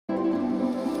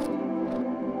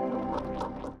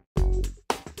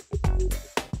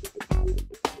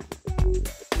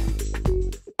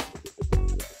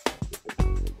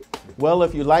Well,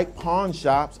 if you like pawn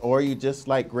shops or you just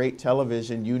like great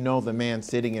television, you know the man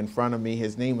sitting in front of me.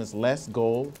 His name is Les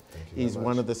Gold. He's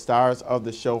one of the stars of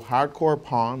the show Hardcore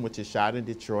Pawn, which is shot in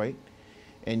Detroit.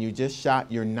 And you just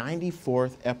shot your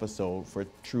 94th episode for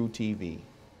True TV.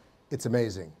 It's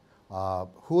amazing.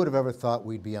 Who would have ever thought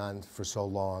we'd be on for so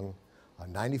long?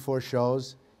 94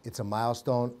 shows. It's a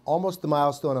milestone, almost the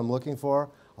milestone I'm looking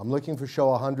for. I'm looking for show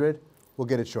 100. We'll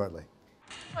get it shortly.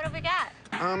 What have we got?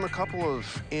 A couple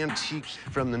of antiques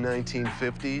from the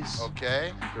 1950s.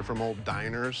 Okay. They're from old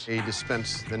diners. They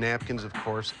dispense the napkins, of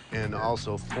course, and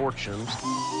also fortunes.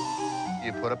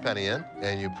 You put a penny in,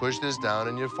 and you push this down,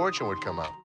 and your fortune would come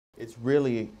out. It's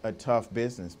really a tough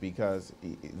business because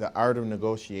the art of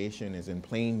negotiation is in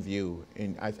plain view.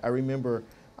 And I remember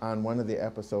on one of the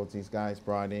episodes, these guys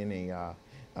brought in a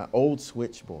old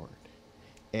switchboard,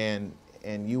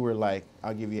 and you were like,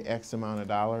 I'll give you X amount of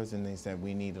dollars, and they said,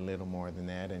 we need a little more than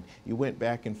that. And you went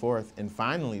back and forth, and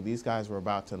finally these guys were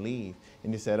about to leave,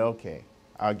 and you said, okay,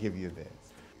 I'll give you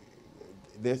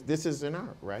this. This is an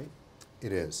art, right?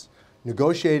 It is.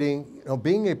 Negotiating,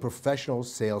 being a professional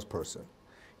salesperson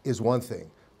is one thing,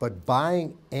 but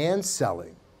buying and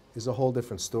selling is a whole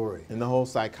different story. And the whole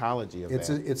psychology of that.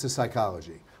 It's a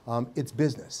psychology. It's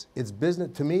business. It's business.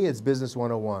 To me, it's business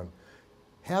 101.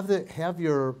 Have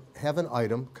an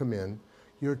item come in.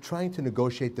 You're trying to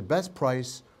negotiate the best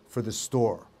price for the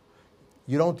store.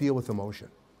 You don't deal with emotion.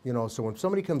 So when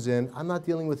somebody comes in, I'm not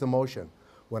dealing with emotion.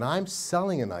 When I'm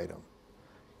selling an item,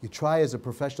 you try as a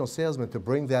professional salesman to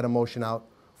bring that emotion out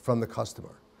from the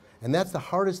customer. And that's the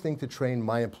hardest thing to train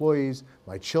my employees,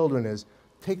 my children, is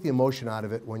take the emotion out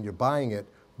of it when you're buying it,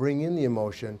 bring in the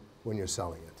emotion when you're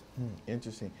selling it.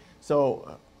 Interesting.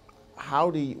 So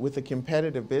how do you, with a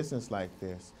competitive business like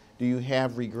this, do you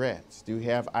have regrets? Do you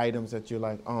have items that you're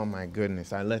like, oh my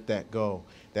goodness, I let that go.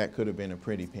 That could have been a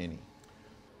pretty penny.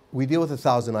 We deal with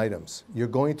 1,000 items. You're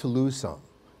going to lose some.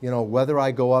 Whether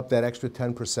I go up that extra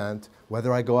 10%,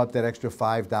 whether I go up that extra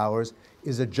 $5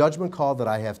 is a judgment call that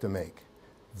I have to make.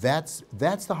 That's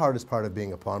the hardest part of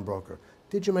being a pawnbroker.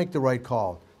 Did you make the right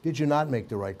call? Did you not make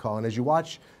the right call? And as you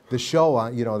watch the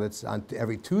show, that's on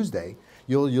every Tuesday,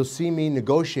 you'll see me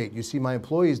negotiate. You see my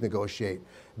employees negotiate.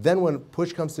 Then when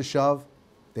push comes to shove,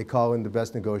 they call in the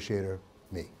best negotiator,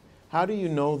 me. How do you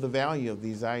know the value of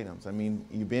these items? I mean,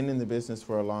 you've been in the business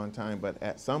for a long time, but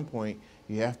at some point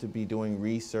you have to be doing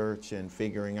research and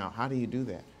figuring out, how do you do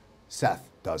that? Seth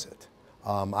does it.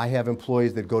 I have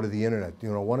employees that go to the internet.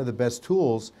 One of the best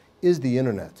tools is the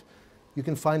internet. You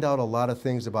can find out a lot of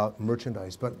things about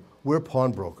merchandise, but we're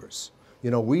pawnbrokers.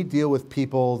 We deal with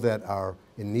people that are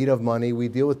in need of money. We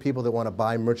deal with people that want to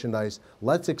buy merchandise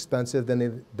less expensive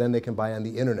than they can buy on the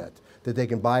internet, that they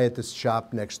can buy at this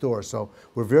shop next door. So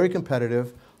we're very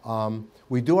competitive.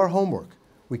 We do our homework.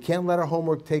 We can't let our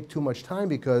homework take too much time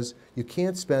because you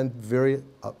can't spend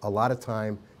a lot of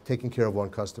time taking care of one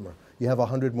customer. You have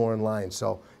 100 more in line.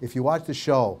 So if you watch the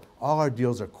show, all our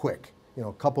deals are quick.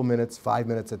 A couple minutes, 5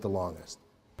 minutes at the longest.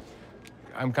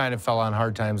 I kind of fell on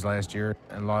hard times last year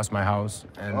and lost my house.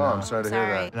 And, I'm sorry to hear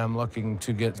that. And I'm looking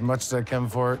to get as much as I can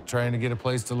for it, trying to get a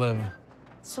place to live.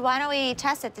 So why don't we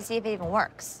test it to see if it even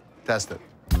works? Test it.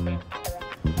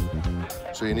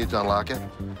 So you need to unlock it?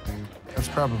 That's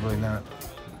probably not.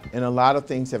 And a lot of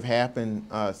things have happened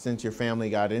since your family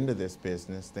got into this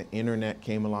business. The internet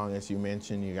came along, as you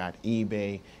mentioned. You got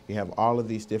eBay. You have all of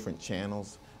these different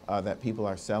channels that people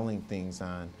are selling things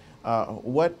on.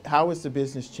 How has the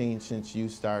business changed since you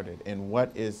started, and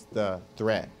what is the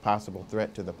possible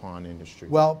threat to the pawn industry?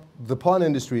 Well, the pawn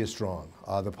industry is strong.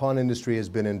 The pawn industry has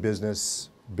been in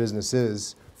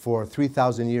businesses for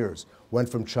 3,000 years. Went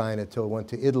from China till went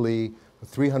to Italy.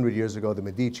 300 years ago, the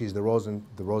Medicis,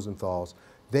 the Rosenthals,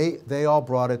 they all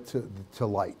brought it to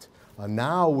light.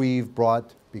 Now we've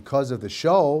brought, because of the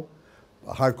show,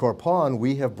 Hardcore Pawn,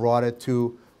 we have brought it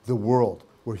to the world.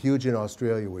 We're huge in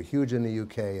Australia, we're huge in the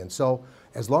UK, and so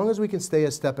as long as we can stay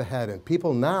a step ahead, and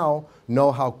people now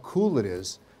know how cool it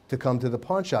is to come to the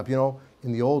pawn shop.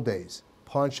 In the old days,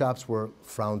 pawn shops were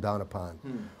frowned down upon.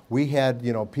 We had,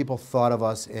 people thought of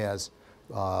us as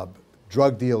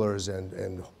drug dealers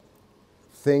and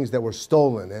things that were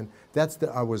stolen, and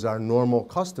was our normal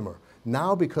customer.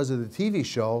 Now, because of the TV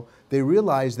show, they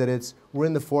realize that we're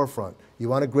in the forefront. You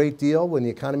want a great deal? When the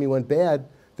economy went bad,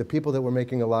 the people that were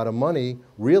making a lot of money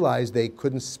realized they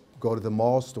couldn't go to the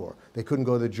mall store. They couldn't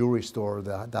go to the jewelry store,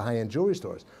 the high-end jewelry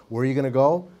stores. Where are you going to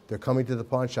go? They're coming to the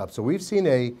pawn shop. So we've seen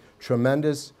a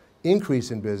tremendous increase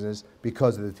in business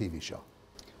because of the TV show.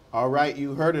 All right,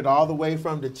 you heard it all the way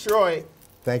from Detroit.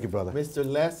 Thank you, brother. Mr.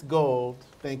 Les Gold,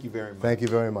 thank you very much. Thank you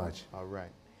very much. All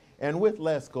right. And with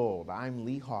Les Gold, I'm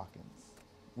Lee Hawkins.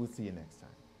 We'll see you next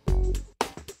time.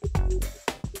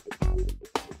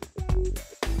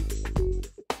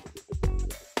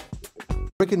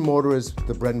 Brick and mortar is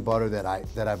the bread and butter that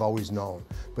I've always known.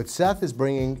 But Seth is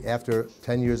bringing, after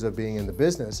 10 years of being in the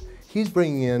business, he's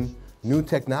bringing in new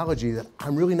technology that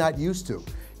I'm really not used to.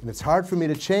 And it's hard for me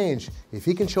to change. If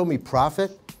he can show me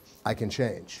profit, I can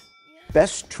change.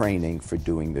 Best training for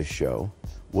doing this show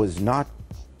was not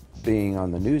being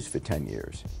on the news for 10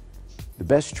 years. The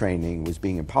best training was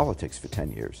being in politics for 10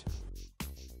 years.